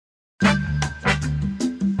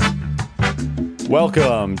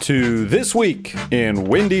Welcome to This Week in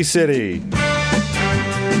Windy City.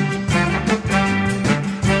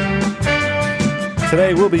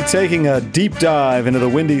 Today we'll be taking a deep dive into the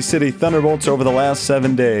Windy City Thunderbolts over the last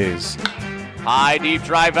 7 days. High deep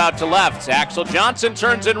drive out to left. Axel Johnson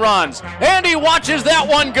turns and runs. And he watches that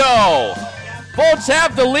one go. Bolts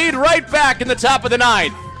have the lead right back in the top of the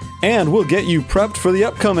ninth. And we'll get you prepped for the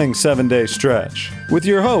upcoming 7-day stretch with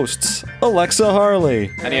your hosts, Alexa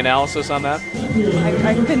Harley. Any analysis on that?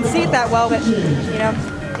 I couldn't see it that well, but,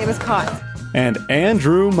 it was caught. And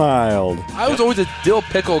Andrew Mild. I was always a dill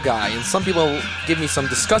pickle guy, and some people give me some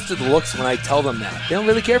disgusted looks when I tell them that. They don't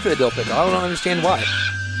really care for the dill pickle. I don't understand why.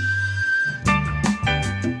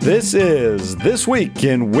 This is This Week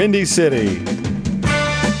in Windy City.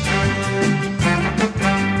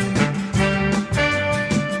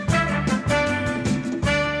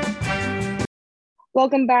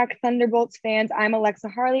 Welcome back, Thunderbolts fans. I'm Alexa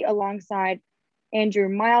Harley alongside Andrew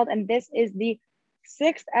Mild, and this is the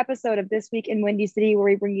 6th episode of This Week in Windy City, where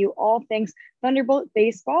we bring you all things Thunderbolt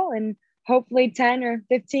baseball in hopefully 10 or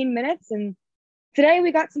 15 minutes. And today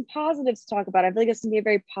we got some positives to talk about. I feel like it's going to be a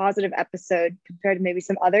very positive episode compared to maybe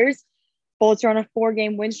some others. Bolts are on a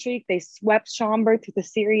 4-game win streak. They swept Schaumburg through the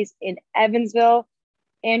series in Evansville.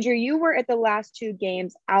 Andrew, you were at the last 2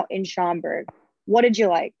 games out in Schaumburg. What did you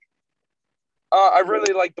like? I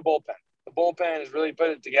really like the bullpen. The bullpen has really put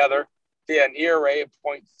it together. They had an ERA of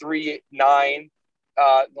 .39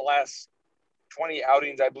 the last 20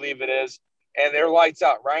 outings, I believe it is. And they're lights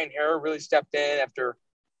out. Ryan Hara really stepped in after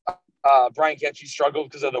Brian Ketchie struggled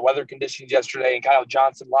because of the weather conditions yesterday, and Kyle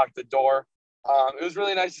Johnson locked the door. It was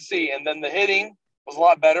really nice to see. And then the hitting was a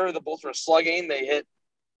lot better. The Bolts were slugging. They hit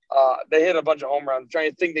a bunch of home runs. I'm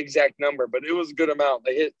trying to think the exact number, but it was a good amount.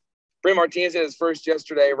 They hit Bray Martinez hit his first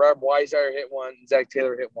yesterday. Rob Weishauer hit one. Zach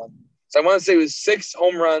Taylor hit one. So I want to say it was 6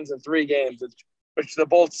 home runs in 3 games, which the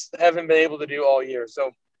Bolts haven't been able to do all year. So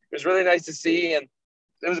it was really nice to see. And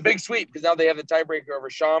it was a big sweep because now they have the tiebreaker over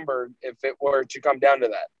Schaumburg if it were to come down to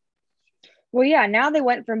that. Well, yeah, now they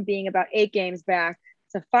went from being about 8 games back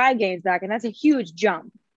to 5 games back. And that's a huge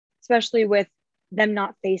jump, especially with them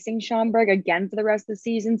not facing Schaumburg again for the rest of the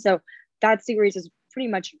season. So that series is pretty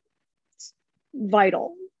much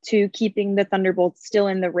vital to keeping the Thunderbolts still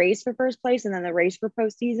in the race for first place and then the race for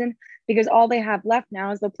postseason, because all they have left now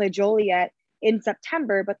is they'll play Joliet in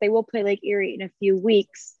September, but they will play Lake Erie in a few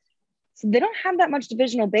weeks. So they don't have that much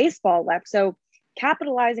divisional baseball left. So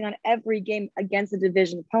capitalizing on every game against a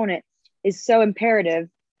division opponent is so imperative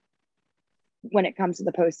when it comes to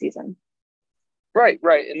the postseason. Right.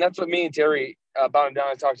 And that's what me and Terry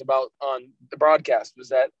Boundown talked about on the broadcast, was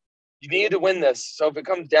that you need to win this. So if it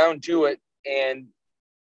comes down to it and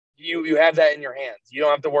you have that in your hands, you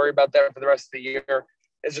don't have to worry about that for the rest of the year.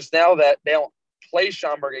 It's just now that they don't play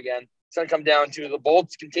Schaumburg again, it's going to come down to the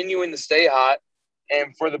Bolts continuing to stay hot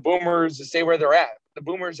and for the Boomers to stay where they're at. The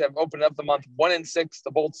Boomers have opened up the month 1-6,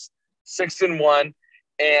 the Bolts 6-1.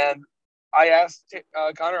 And I asked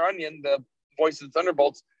Connor Onion, the voice of the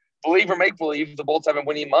Thunderbolts, believe or make believe the Bolts have a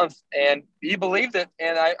winning month. And he believed it.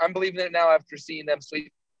 And I'm believing it now after seeing them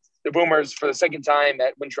sweep the Boomers for the second time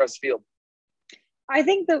at Wintrust Field. I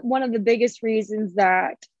think that one of the biggest reasons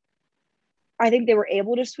that I think they were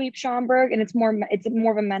able to sweep Schaumburg, and it's more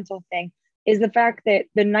of a mental thing, is the fact that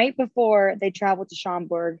the night before they traveled to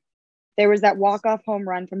Schaumburg, there was that walk-off home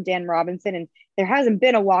run from Dan Robinson, and there hasn't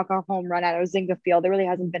been a walk-off home run at Ozinga Field. There really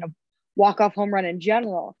hasn't been a walk-off home run in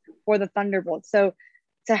general for the Thunderbolts. So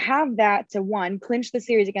to have that, to one, clinch the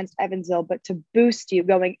series against Evansville, but to boost you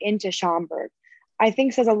going into Schaumburg, I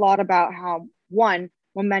think says a lot about how, one,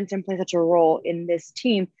 momentum plays such a role in this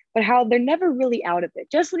team, but how they're never really out of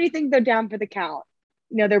it. Just when you think they're down for the count,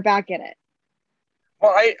 they're back in it.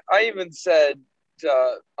 Well, I even said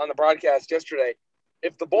on the broadcast yesterday,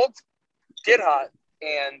 if the Bolts get hot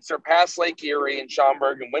and surpass Lake Erie and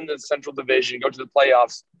Schaumburg and win the Central Division, go to the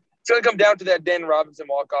playoffs, it's going to come down to that Dan Robinson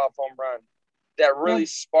walk-off home run that really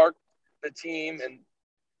sparked the team. And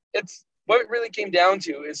it's what it really came down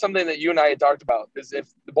to is something that you and I had talked about, is if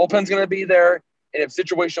the bullpen's going to be there, and if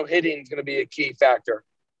situational hitting is going to be a key factor.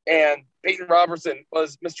 And Peyton Robertson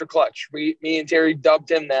was Mr. Clutch. Me and Terry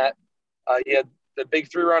dubbed him that. He had the big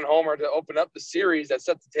 3-run homer to open up the series that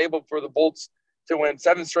set the table for the Bolts to win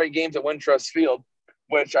 7 straight games at Wintrust Field,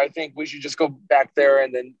 which I think we should just go back there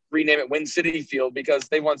and then rename it Win City Field because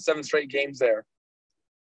they won 7 straight games there.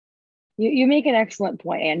 You make an excellent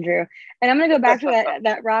point, Andrew. And I'm going to go back to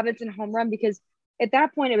that Robinson home run, because at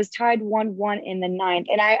that point it was tied 1-1 in the 9th.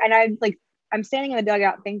 And I'm standing in the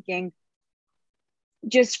dugout thinking,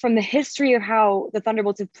 just from the history of how the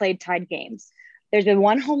Thunderbolts have played tied games, there's been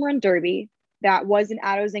one home run derby that wasn't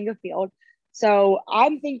at Ozinga Field. So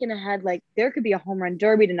I'm thinking ahead, like there could be a home run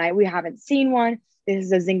derby tonight. We haven't seen one. This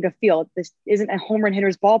is a Zynga Field. This isn't a home run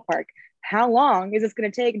hitter's ballpark. How long is this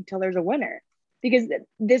going to take until there's a winner? Because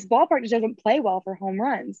this ballpark just doesn't play well for home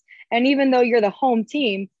runs. And even though you're the home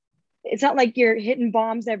team, it's not like you're hitting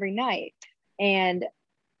bombs every night. And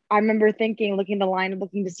I remember thinking, looking at the line and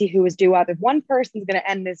looking to see who was due up. If one person's going to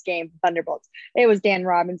end this game for Thunderbolts, it was Dan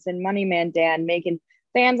Robinson, Money Man Dan, making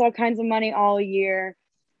fans all kinds of money all year.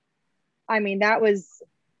 I mean, that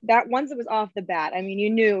once it was off the bat, I mean, you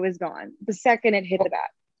knew it was gone the second it hit the bat.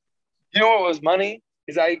 You know what was money?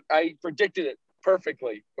 Is I predicted it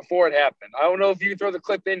perfectly before it happened. I don't know if you can throw the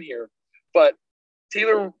clip in here, but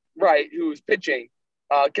Taylor Wright, who was pitching,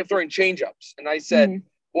 kept throwing changeups. And I said,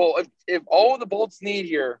 well, if all the Bolts need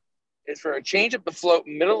here is for a changeup to float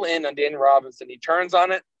middle in on Dan Robinson, he turns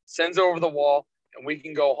on it, sends it over the wall, and we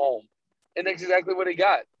can go home. And that's exactly what he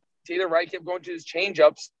got. Taylor Wright kept going to his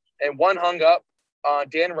changeups, and one hung up on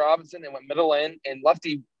Dan Robinson and went middle in, and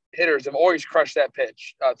lefty hitters have always crushed that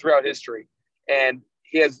pitch throughout history. And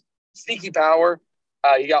he has sneaky power.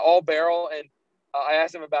 He got all barrel, and I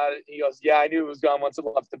asked him about it. He goes, yeah, I knew it was gone once it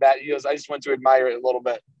left the bat. He goes, I just went to admire it a little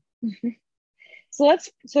bit. So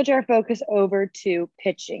let's switch our focus over to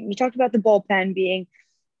pitching. You talked about the bullpen being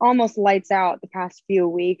almost lights out the past few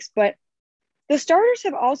weeks, but the starters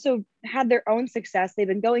have also had their own success. They've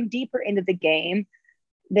been going deeper into the game.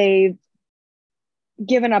 They've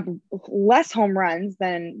given up less home runs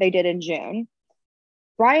than they did in June.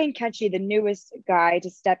 Brian Ketchy, the newest guy to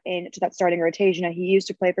step into that starting rotation, he used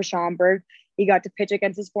to play for Schaumburg. He got to pitch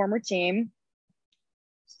against his former team.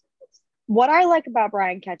 What I like about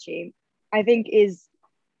Brian Ketchy, I think, is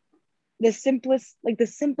the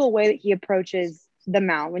simple way that he approaches the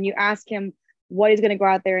mound. When you ask him what he's going to go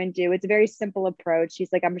out there and do, it's a very simple approach.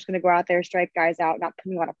 He's like, I'm just going to go out there, strike guys out, not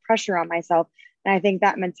putting a lot of pressure on myself. And I think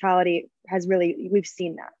that mentality we've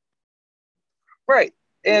seen that. Right.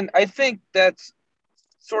 And I think that's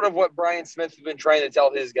sort of what Brian Smith has been trying to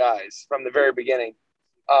tell his guys from the very beginning,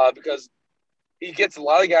 because he gets a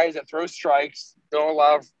lot of guys that throw strikes, don't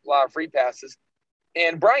allow a lot of free passes.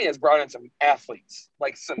 And Brian has brought in some athletes,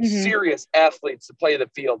 like some serious athletes to play the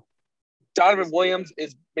field. Donovan Williams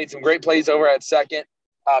has made some great plays over at second.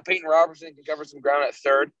 Peyton Robertson can cover some ground at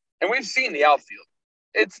third. And we've seen the outfield.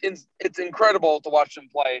 It's incredible to watch them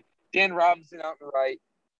play. Dan Robinson out in right,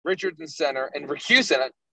 Richards in center, and Ricusin.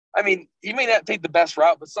 I mean, he may not take the best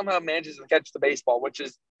route, but somehow manages to catch the baseball, which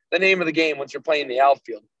is the name of the game once you're playing the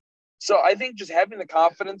outfield. So I think just having the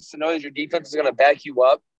confidence to know that your defense is going to back you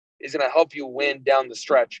up is going to help you win down the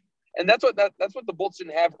stretch. And that's what the Bolts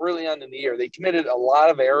didn't have early on in the year. They committed a lot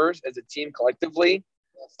of errors as a team collectively.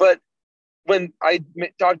 But when I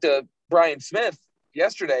talked to Brian Smith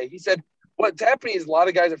yesterday, he said what's happening is a lot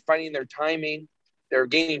of guys are finding their timing. They're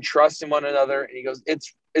gaining trust in one another. And he goes,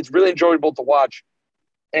 it's really enjoyable to watch.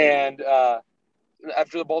 And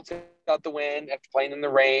after the Bolts got the win, after playing in the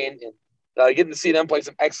rain, and getting to see them play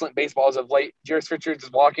some excellent baseball as of late, Jairus Richards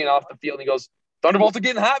is walking off the field and he goes, Thunderbolts are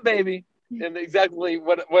getting hot, baby. And exactly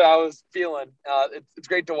what I was feeling. It's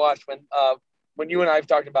great to watch when you and I have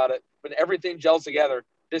talked about it. When everything gels together,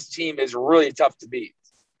 this team is really tough to beat.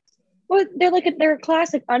 Well, they're a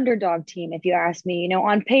classic underdog team, if you ask me. You know,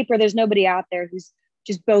 on paper, there's nobody out there who's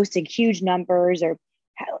just boasting huge numbers, or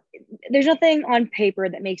there's nothing on paper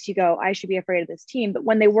that makes you go, I should be afraid of this team. But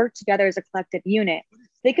when they work together as a collective unit,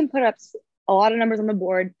 they can put up a lot of numbers on the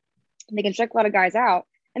board. They can strike a lot of guys out,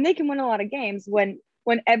 and they can win a lot of games when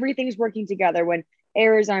everything's working together, when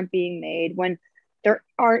errors aren't being made, when there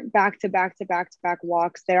aren't back-to-back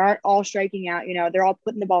walks, they aren't all striking out, you know, they're all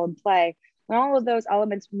putting the ball in play. When all of those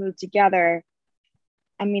elements move together,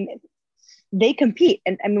 I mean, they compete.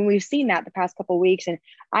 And I mean, we've seen that the past couple of weeks. And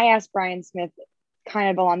I asked Brian Smith kind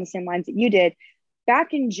of along the same lines that you did.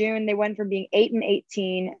 Back in June, they went from being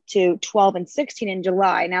 8-18 to 12-16 in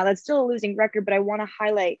July. Now that's still a losing record, but I want to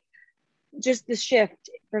highlight just the shift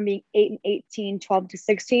from being 8-18,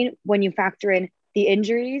 12-16, when you factor in the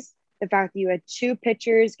injuries, the fact that you had two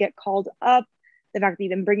pitchers get called up, the fact that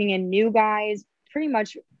you've been bringing in new guys pretty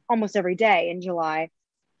much almost every day in July,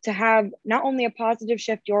 to have not only a positive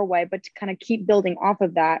shift your way, but to kind of keep building off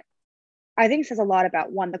of that, I think says a lot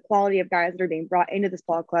about, one, the quality of guys that are being brought into this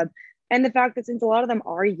ball club, and the fact that since a lot of them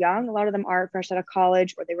are young, a lot of them are fresh out of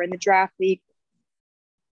college, or they were in the draft league,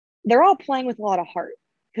 they're all playing with a lot of heart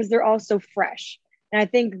because they're all so fresh. And I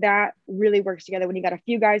think that really works together when you got a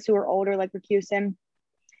few guys who are older, like Ricusin, and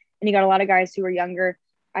you got a lot of guys who are younger.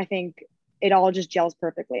 I think it all just gels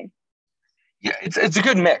perfectly. Yeah, it's a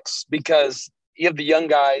good mix, because you have the young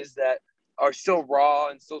guys that are still raw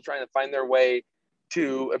and still trying to find their way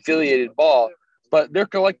to affiliated ball. but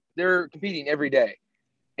they're competing every day.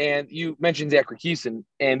 And you mentioned Zach Rakusin,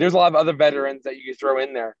 and there's a lot of other veterans that you can throw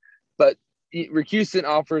in there, but Rakusin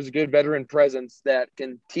offers a good veteran presence that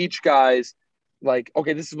can teach guys like,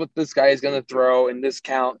 okay, this is what this guy is going to throw in this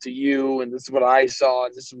count to you, and this is what I saw,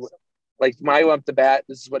 and this is what, like, my up the bat,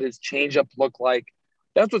 this is what his changeup looked like.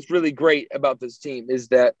 That's what's really great about this team is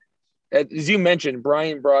that, as you mentioned,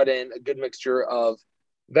 Brian brought in a good mixture of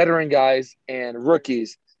veteran guys and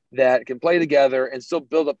rookies that can play together and still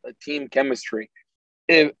build up a team chemistry.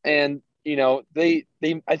 And you know, they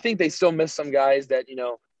I think they still miss some guys that, you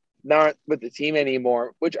know, not with the team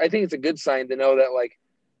anymore, which I think is a good sign to know that, like,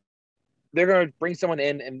 they're going to bring someone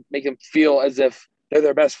in and make them feel as if they're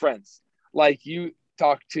their best friends. Like you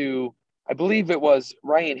talked to, I believe it was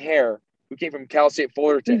Ryan Hare, who came from Cal State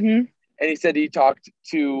Fullerton. Mm-hmm. And he said he talked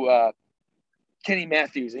to Kenny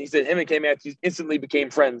Matthews, and he said him and Kenny Matthews instantly became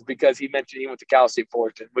friends because he mentioned he went to Cal State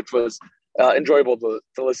Fullerton, which was enjoyable to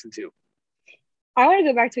listen to. I want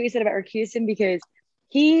to go back to what you said about Rakusin because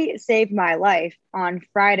he saved my life on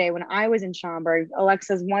Friday when I was in Schaumburg,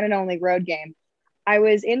 Alexa's one and only road game. I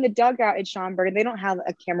was in the dugout at Schaumburg. They don't have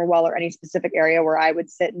a camera wall or any specific area where I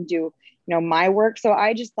would sit and do, you know, my work. So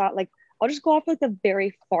I just thought, like, I'll just go off like the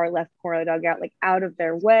very far left corner of the dugout, like out of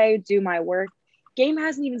their way, do my work. Game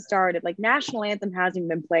hasn't even started. Like, national anthem hasn't even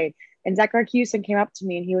been played. And Zach Rakusin came up to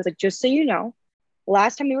me and he was like, just so you know,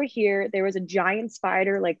 last time we were here, there was a giant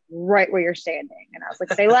spider, like, right where you're standing. And I was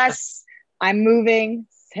like, say less. I'm moving.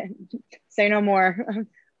 Say no more.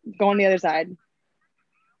 Go on the other side.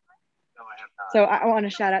 No, I have not. So I want to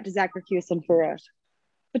shout out to Zach Rakusin for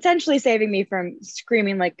potentially saving me from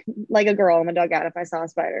screaming like a girl in the dugout if I saw a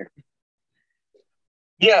spider.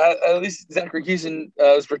 Yeah, at least Zach Rakusin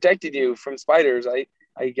was protecting you from spiders.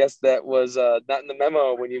 I guess that was not in the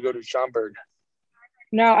memo when you go to Schaumburg.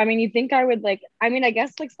 No, I mean, you'd think I would I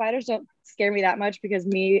guess like spiders don't scare me that much because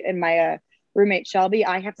me and my roommate Shelby,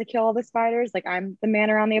 I have to kill all the spiders. Like, I'm the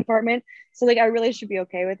man around the apartment. So like, I really should be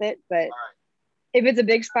okay with it. But if it's a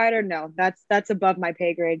big spider, no, that's above my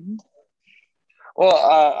pay grade. Well,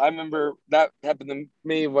 I remember that happened to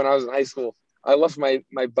me when I was in high school. I left my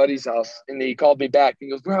buddy's house and he called me back. He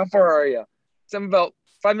goes, "Well, how far are you?" So I'm about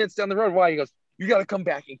 5 minutes down the road. Why? He goes, "You got to come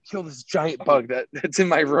back and kill this giant bug that's in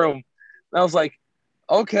my room." And I was like,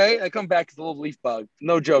 okay. I come back, it's a little leaf bug.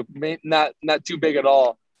 No joke. Not too big at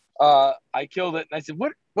all. I killed it. And I said,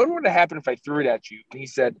 what would have happened if I threw it at you? And he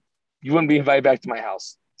said, you wouldn't be invited back to my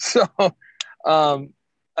house. So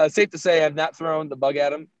safe to say I have not thrown the bug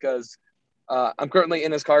at him because I'm currently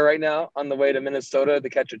in his car right now on the way to Minnesota to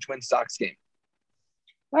catch a Twin Sox game.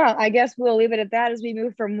 Well, I guess we'll leave it at that as we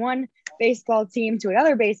move from one baseball team to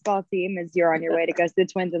another baseball team as you're on your way to go to the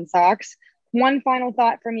Twins and Sox. One final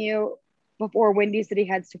thought from you before Windy City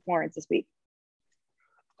heads to Florence this week.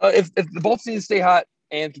 If the Bolts need to stay hot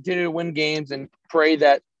and continue to win games and pray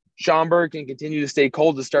that Schaumburg can continue to stay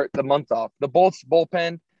cold to start the month off. The Bolts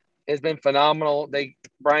bullpen has been phenomenal.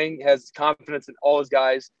 Brian has confidence in all his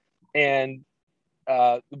guys, and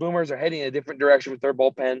the Boomers are heading in a different direction with their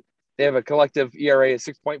bullpen. They have a collective ERA of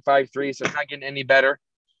 6.53, so it's not getting any better.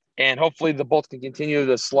 And hopefully the Bolts can continue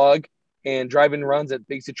to slug and drive in runs at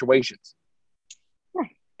big situations.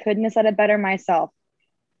 Couldn't have said it better myself.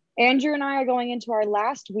 Andrew and I are going into our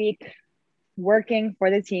last week working for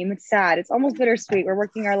the team. It's sad. It's almost bittersweet. We're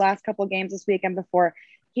working our last couple games this weekend before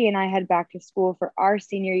he and I head back to school for our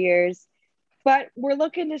senior years. But we're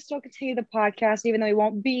looking to still continue the podcast, even though we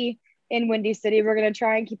won't be in Windy City. We're going to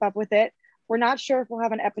try and keep up with it. We're not sure if we'll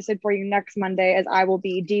have an episode for you next Monday, as I will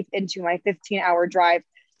be deep into my 15-hour drive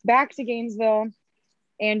back to Gainesville.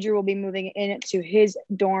 Andrew will be moving into his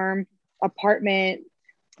dorm apartment.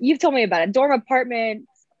 You've told me about it. Dorm apartment.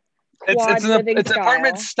 It's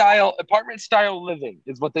apartment style living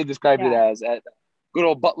is what they described it as at good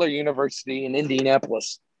old Butler University in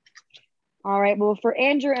Indianapolis. All right. Well, for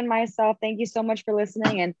Andrew and myself, thank you so much for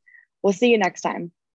listening, and we'll see you next time.